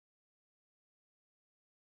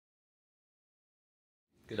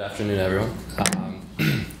Good afternoon, everyone.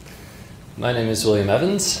 My name is William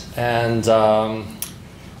Evans, and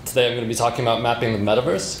today I'm going to be talking about mapping the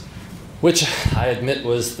metaverse, which I admit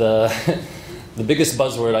was the biggest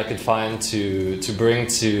buzzword I could find to bring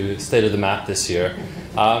to State of the Map this year.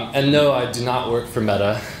 And no, I do not work for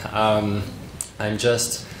Meta. I'm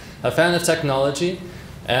just a fan of technology,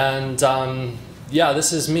 and yeah,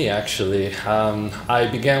 this is me actually. I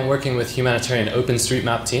began working with humanitarian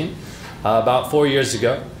OpenStreetMap team about 4 years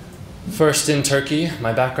ago. First in Turkey.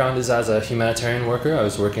 My background is as a humanitarian worker. I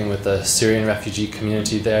was working with the Syrian refugee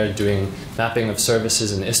community there, doing mapping of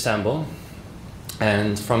services in Istanbul.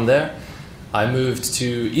 And from there, I moved to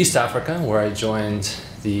East Africa, where I joined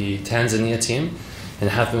the Tanzania team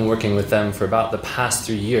and have been working with them for about the past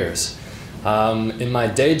 3 years. In my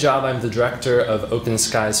day job, I'm the director of Open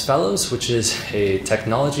Skies Fellows, which is a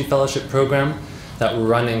technology fellowship program that we're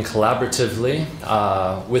running collaboratively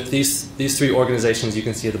with these three organizations you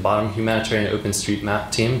can see at the bottom: Humanitarian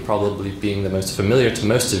OpenStreetMap team, probably being the most familiar to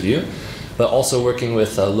most of you, but also working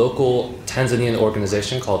with a local Tanzanian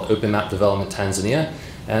organization called Open Map Development Tanzania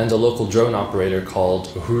and a local drone operator called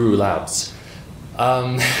Uhuru Labs.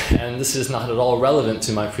 And this is not at all relevant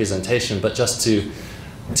to my presentation, but just to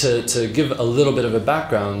give a little bit of a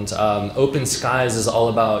background, Open Skies is all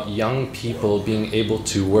about young people being able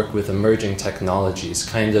to work with emerging technologies,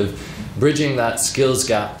 kind of bridging that skills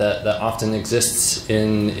gap that often exists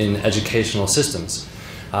in educational systems.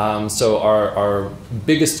 So our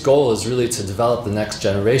biggest goal is really to develop the next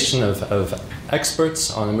generation of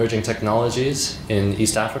experts on emerging technologies in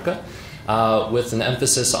East Africa, with an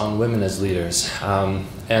emphasis on women as leaders.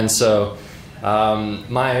 And so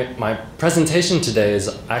my presentation today is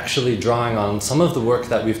actually drawing on some of the work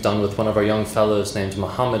that we've done with one of our young fellows named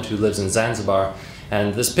Mohammed, who lives in Zanzibar.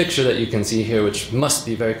 And this picture that you can see here, which must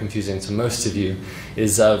be very confusing to most of you,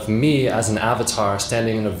 is of me as an avatar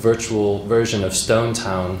standing in a virtual version of Stone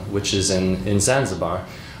Town, which is in Zanzibar,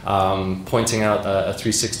 pointing out a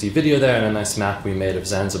 360 video there and a nice map we made of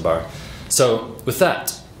Zanzibar. So with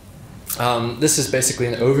that, this is basically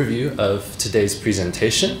an overview of today's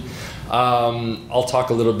presentation. I'll talk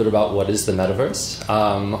a little bit about what is the metaverse,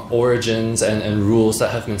 origins and rules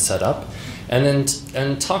that have been set up, and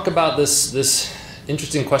talk about this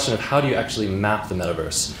interesting question of how do you actually map the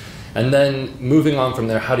metaverse. And then moving on from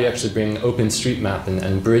there, how do you actually bring OpenStreetMap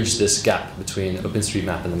and bridge this gap between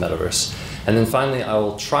OpenStreetMap and the metaverse. And then finally, I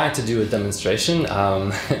will try to do a demonstration,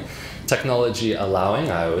 technology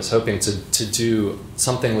allowing. I was hoping to do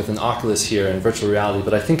something with an Oculus here in virtual reality,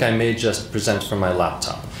 but I think I may just present from my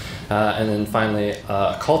laptop. And then finally,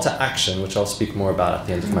 a call to action, which I'll speak more about at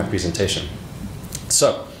the end of my presentation.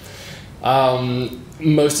 So,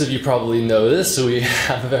 most of you probably know this, so we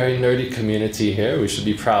have a very nerdy community here. We should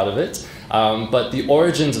be proud of it. But the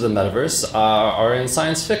origins of the metaverse are in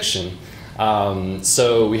science fiction.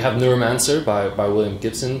 So we have Neuromancer by William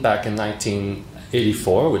Gibson back in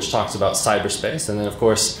 1984, which talks about cyberspace. And then, of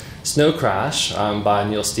course, Snow Crash by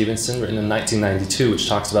Neil Stephenson, written in 1992, which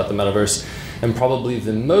talks about the metaverse. And probably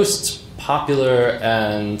the most popular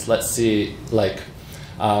and, let's see, like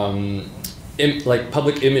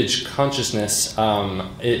public image consciousness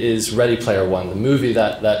is Ready Player One, the movie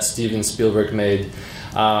that Steven Spielberg made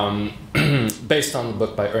based on the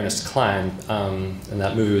book by Ernest Cline. And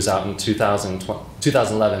that movie was out in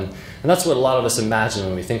 2011. And that's what a lot of us imagine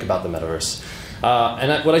when we think about the metaverse.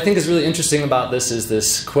 What I think is really interesting about this is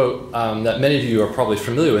this quote that many of you are probably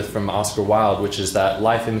familiar with from Oscar Wilde, which is that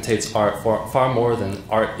life imitates art far more than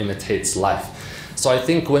art imitates life. So I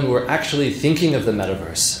think when we're actually thinking of the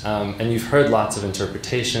metaverse, and you've heard lots of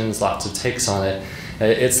interpretations, lots of takes on it,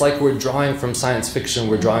 it's like we're drawing from science fiction,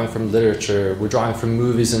 we're drawing from literature, we're drawing from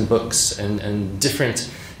movies and books and different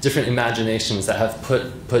imaginations that have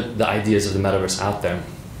put the ideas of the metaverse out there.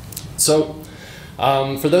 So,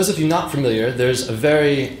 for those of you not familiar, there's a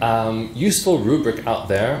very useful rubric out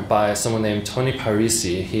there by someone named Tony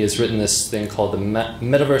Parisi. He has written this thing called the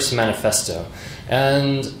Metaverse Manifesto.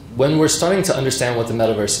 And when we're starting to understand what the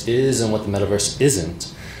metaverse is and what the metaverse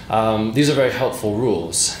isn't, these are very helpful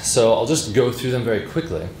rules. So I'll just go through them very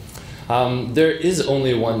quickly. There is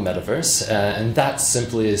only one metaverse, and that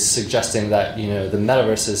simply is suggesting that the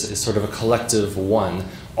metaverse is sort of a collective one,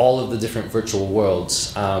 all of the different virtual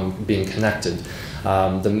worlds being connected.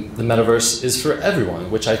 The metaverse is for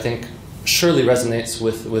everyone, which I think surely resonates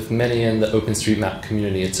with many in the OpenStreetMap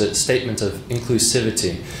community. It's a statement of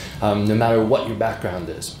inclusivity, no matter what your background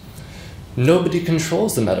is. Nobody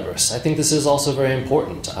controls the metaverse. I think this is also very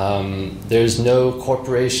important. There's no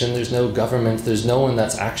corporation, there's no government, there's no one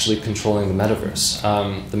that's actually controlling the metaverse.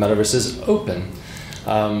 The metaverse is open.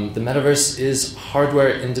 The metaverse is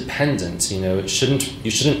hardware independent. You know, you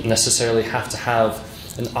shouldn't necessarily have to have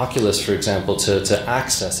an Oculus, for example, to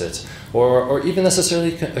access it, or even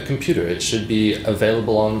necessarily a computer. It should be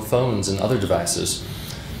available on phones and other devices.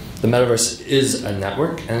 The metaverse is a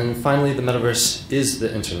network, and finally, the metaverse is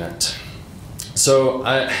the internet. So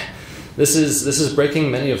this is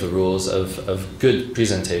breaking many of the rules of good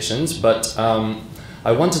presentations, but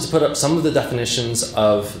I wanted to put up some of the definitions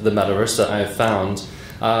of the metaverse that I have found,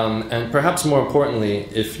 and perhaps more importantly,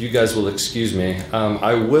 if you guys will excuse me,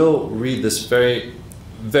 I will read this very,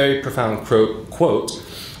 very profound quote,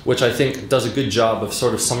 which I think does a good job of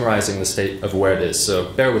sort of summarizing the state of where it is.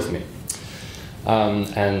 So bear with me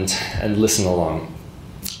and listen along.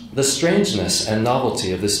 The strangeness and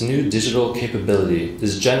novelty of this new digital capability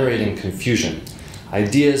is generating confusion.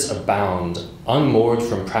 Ideas abound, unmoored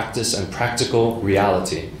from practice and practical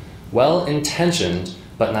reality. Well-intentioned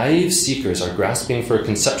but naive seekers are grasping for a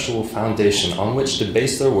conceptual foundation on which to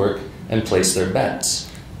base their work and place their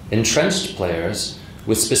bets. Entrenched players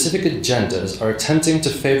with specific agendas are attempting to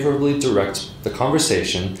favorably direct the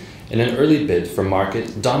conversation in an early bid for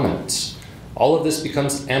market dominance. All of this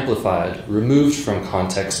becomes amplified, removed from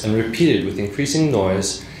context, and repeated with increasing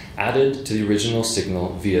noise added to the original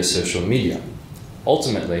signal via social media.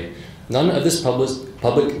 Ultimately, none of this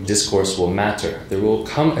public discourse will matter. There will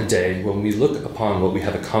come a day when we look upon what we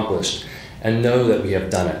have accomplished and know that we have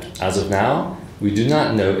done it. As of now, we do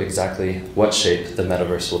not know exactly what shape the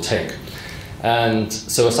metaverse will take. And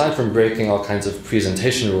so aside from breaking all kinds of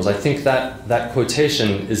presentation rules, I think that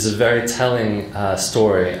quotation is a very telling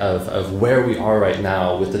story of where we are right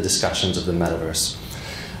now with the discussions of the metaverse.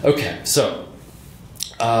 Okay, so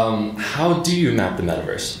how do you map the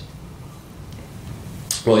metaverse?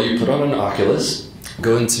 Well, you put on an Oculus,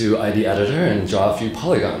 go into ID Editor and draw a few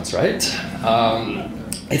polygons, right?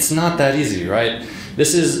 It's not that easy, right?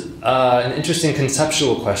 This is an interesting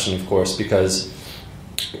conceptual question, of course, because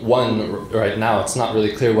one, right now, it's not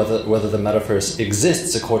really clear whether the metaverse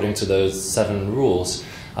exists according to those 7 rules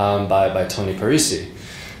by Tony Parisi.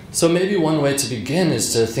 So maybe one way to begin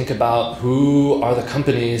is to think about who are the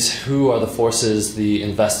companies, who are the forces, the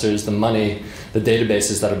investors, the money, the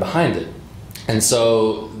databases that are behind it. And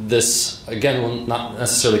so this, again, will not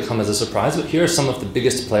necessarily come as a surprise, but here are some of the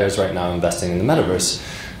biggest players right now investing in the metaverse.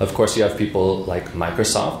 Of course, you have people like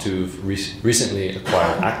Microsoft, who've recently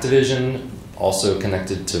acquired Activision, also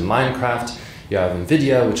connected to Minecraft. You have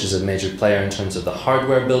NVIDIA, which is a major player in terms of the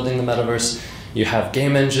hardware building the metaverse. You have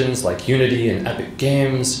game engines like Unity and Epic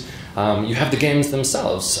Games. You have the games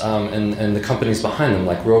themselves and the companies behind them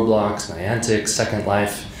like Roblox, Niantic, Second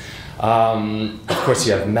Life. Of course,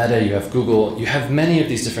 you have Meta, you have Google, you have many of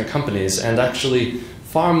these different companies, and actually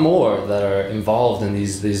far more that are involved in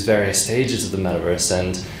these various stages of the metaverse.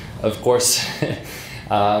 And of course,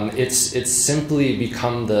 it's simply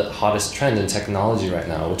become the hottest trend in technology right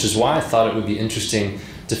now, which is why I thought it would be interesting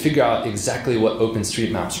to figure out exactly what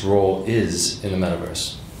OpenStreetMap's role is in the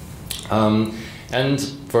metaverse. And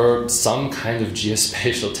for some kind of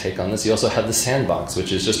geospatial take on this, you also have the sandbox,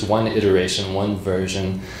 which is just one iteration, one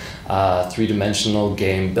version, three-dimensional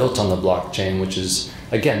game built on the blockchain, which is,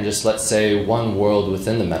 again, just let's say one world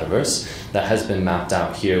within the metaverse that has been mapped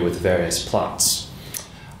out here with various plots.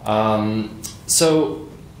 So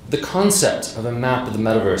the concept of a map of the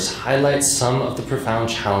metaverse highlights some of the profound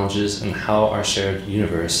challenges in how our shared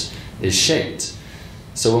universe is shaped.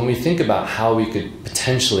 So when we think about how we could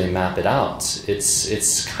potentially map it out,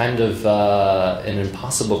 it's kind of an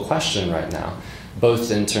impossible question right now,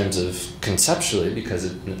 both in terms of conceptually, because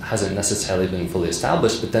it hasn't necessarily been fully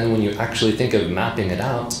established, but then when you actually think of mapping it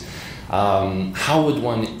out, how would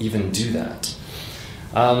one even do that?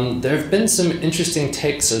 There have been some interesting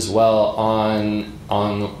takes as well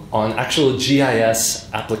on actual GIS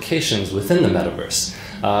applications within the metaverse.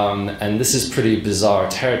 And this is pretty bizarre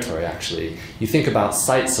territory, actually. You think about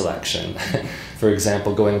site selection, for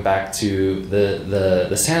example, going back to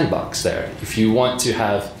the sandbox there. If you want to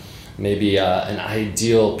have maybe an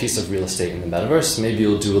ideal piece of real estate in the metaverse, maybe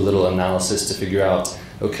you'll do a little analysis to figure out,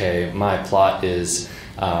 okay, my plot is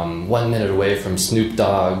 1 minute away from Snoop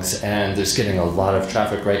Dogg's, and there's getting a lot of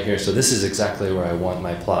traffic right here, so this is exactly where I want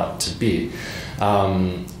my plot to be.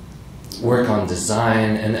 Work on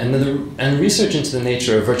design and research into the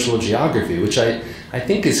nature of virtual geography, which I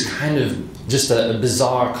think is kind of just a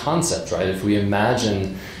bizarre concept, right? If we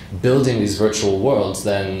imagine building these virtual worlds,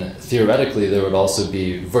 then theoretically there would also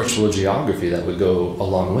be virtual geography that would go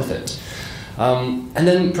along with it. And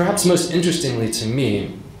then perhaps most interestingly to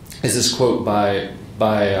me is this quote by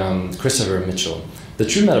Christopher Mitchell. The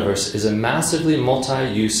true metaverse is a massively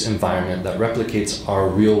multi-use environment that replicates our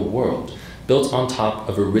real world, built on top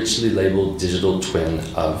of a richly labeled digital twin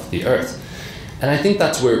of the Earth. And I think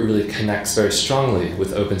that's where it really connects very strongly with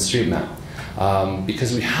OpenStreetMap. Because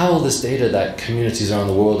we have all this data that communities around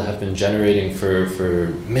the world have been generating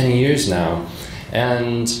for many years now.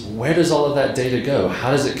 And where does all of that data go?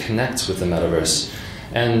 How does it connect with the metaverse?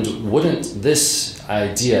 And wouldn't this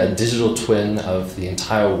idea, a digital twin of the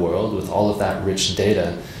entire world with all of that rich data,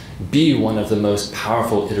 be one of the most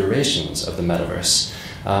powerful iterations of the metaverse?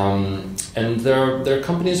 And there are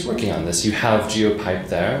companies working on this. You have GeoPipe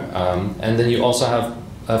there, and then you also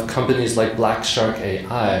have companies like Black Shark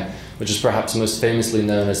AI, which is perhaps most famously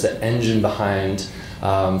known as the engine behind,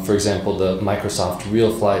 for example, the Microsoft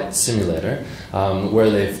Real Flight Simulator, where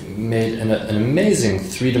they've made an amazing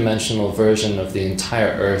three-dimensional version of the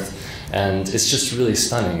entire Earth, and it's just really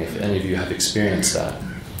stunning if any of you have experienced that.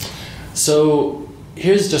 So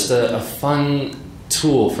here's just a fun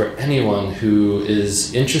tool for anyone who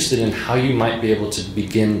is interested in how you might be able to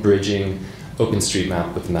begin bridging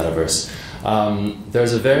OpenStreetMap with the metaverse.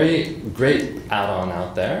 There's a very great add-on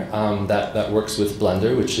out there that works with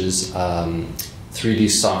Blender, which is 3D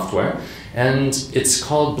software, and it's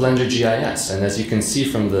called Blender GIS. And as you can see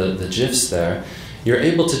from the GIFs there, you're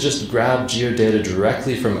able to just grab geodata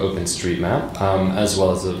directly from OpenStreetMap, as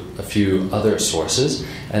well as a few other sources,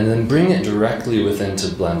 and then bring it directly into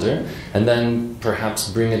Blender, and then perhaps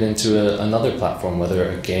bring it into another platform, whether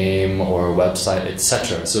a game or a website,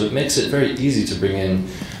 etc. So it makes it very easy to bring in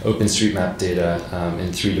OpenStreetMap data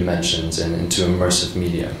in 3 dimensions and into immersive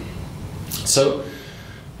media. So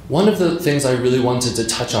one of the things I really wanted to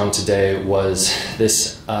touch on today was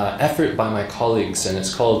this effort by my colleagues, and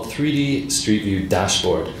it's called 3D Streetview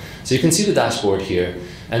Dashboard. So you can see the dashboard here,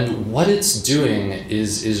 and what it's doing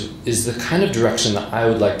is the kind of direction that I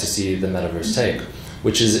would like to see the metaverse take,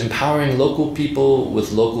 which is empowering local people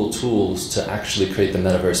with local tools to actually create the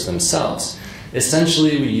metaverse themselves.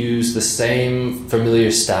 Essentially, we use the same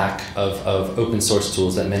familiar stack of open source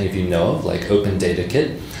tools that many of you know of, like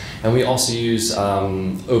OpenDataKit. And we also use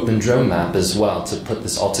OpenDroneMap as well to put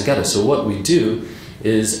this all together. So what we do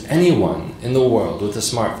is anyone in the world with a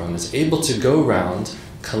smartphone is able to go around,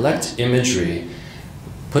 collect imagery,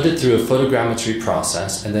 put it through a photogrammetry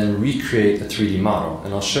process, and then recreate a 3D model.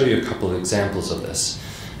 And I'll show you a couple of examples of this.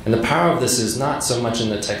 And the power of this is not so much in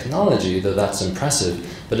the technology, though that's impressive,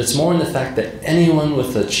 but it's more in the fact that anyone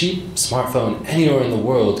with a cheap smartphone anywhere in the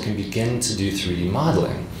world can begin to do 3D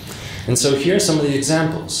modeling. And so here are some of the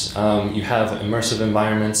examples. You have immersive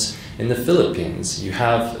environments in the Philippines. You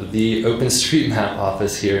have the OpenStreetMap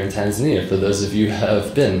office here in Tanzania. For those of you who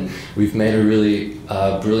have been, we've made a really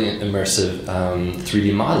brilliant immersive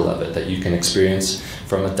 3D model of it that you can experience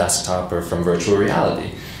from a desktop or from virtual reality.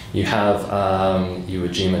 You have Iwo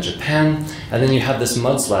Jima, Japan, and then you have this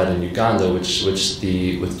mudslide in Uganda, which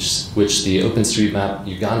the OpenStreetMap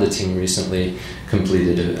Uganda team recently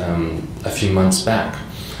completed a few months back.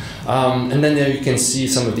 And then there you can see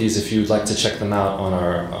some of these if you'd like to check them out on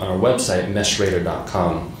our website,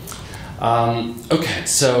 meshradar.com. Okay,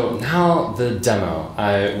 so now the demo.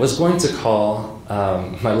 I was going to call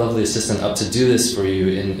my lovely assistant up to do this for you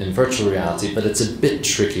in virtual reality, but it's a bit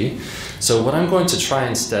tricky. So what I'm going to try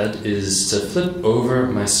instead is to flip over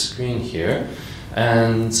my screen here,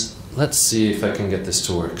 and let's see if I can get this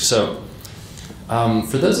to work. So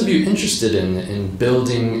for those of you interested in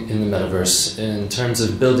building in the metaverse, in terms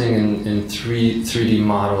of building in 3D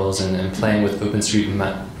models and playing with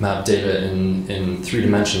OpenStreetMap data in 3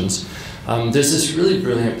 dimensions, there's this really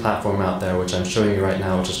brilliant platform out there, which I'm showing you right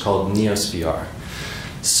now, which is called NeosVR.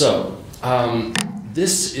 So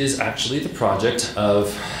this is actually the project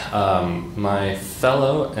of my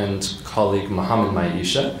fellow and colleague Mohammed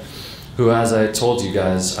Maisha, who, as I told you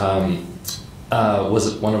guys,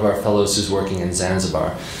 was one of our fellows who's working in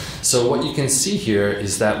Zanzibar. So what you can see here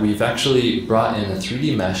is that we've actually brought in a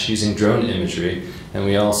 3D mesh using drone imagery, and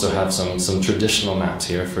we also have some traditional maps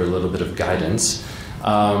here for a little bit of guidance.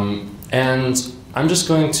 And I'm just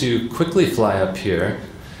going to quickly fly up here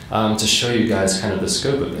to show you guys kind of the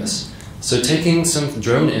scope of this. So taking some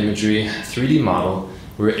drone imagery, 3D model,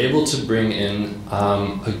 we're able to bring in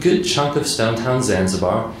a good chunk of Stone Town,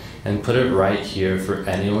 Zanzibar, and put it right here for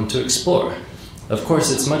anyone to explore. Of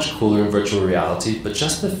course, it's much cooler in virtual reality, but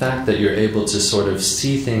just the fact that you're able to sort of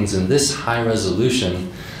see things in this high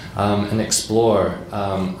resolution and explore,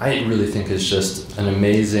 I really think is just an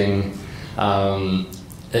amazing,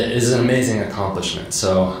 accomplishment.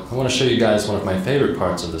 So I want to show you guys one of my favorite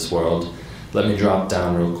parts of this world. Let me drop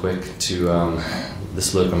down real quick to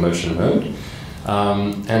this locomotion mode.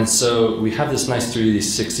 And so we have this nice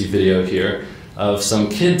 360 video here of some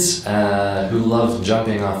kids who love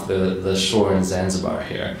jumping off the shore in Zanzibar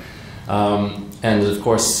here. And of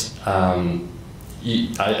course,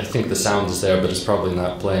 I think the sound is there, but it's probably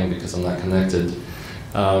not playing because I'm not connected.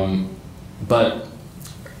 But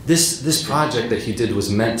this project that he did was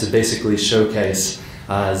meant to basically showcase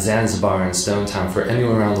Zanzibar and Stone Town for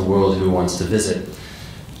anyone around the world who wants to visit.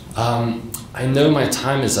 I know my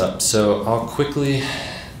time is up, so I'll quickly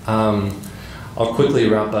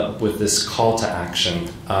wrap up with this call to action.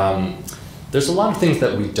 There's a lot of things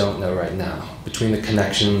that we don't know right now between the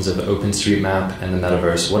connections of OpenStreetMap and the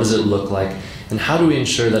Metaverse. What does it look like, and how do we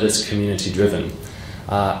ensure that it's community-driven?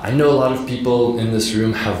 I know a lot of people in this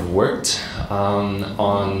room have worked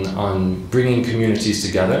on bringing communities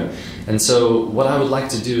together, and so what I would like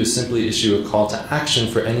to do is simply issue a call to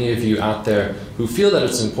action for any of you out there who feel that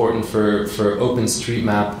it's important for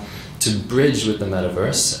OpenStreetMap to bridge with the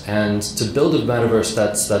Metaverse and to build a Metaverse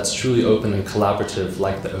that's truly open and collaborative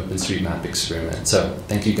like the OpenStreetMap experiment. So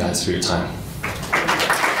thank you guys for your time.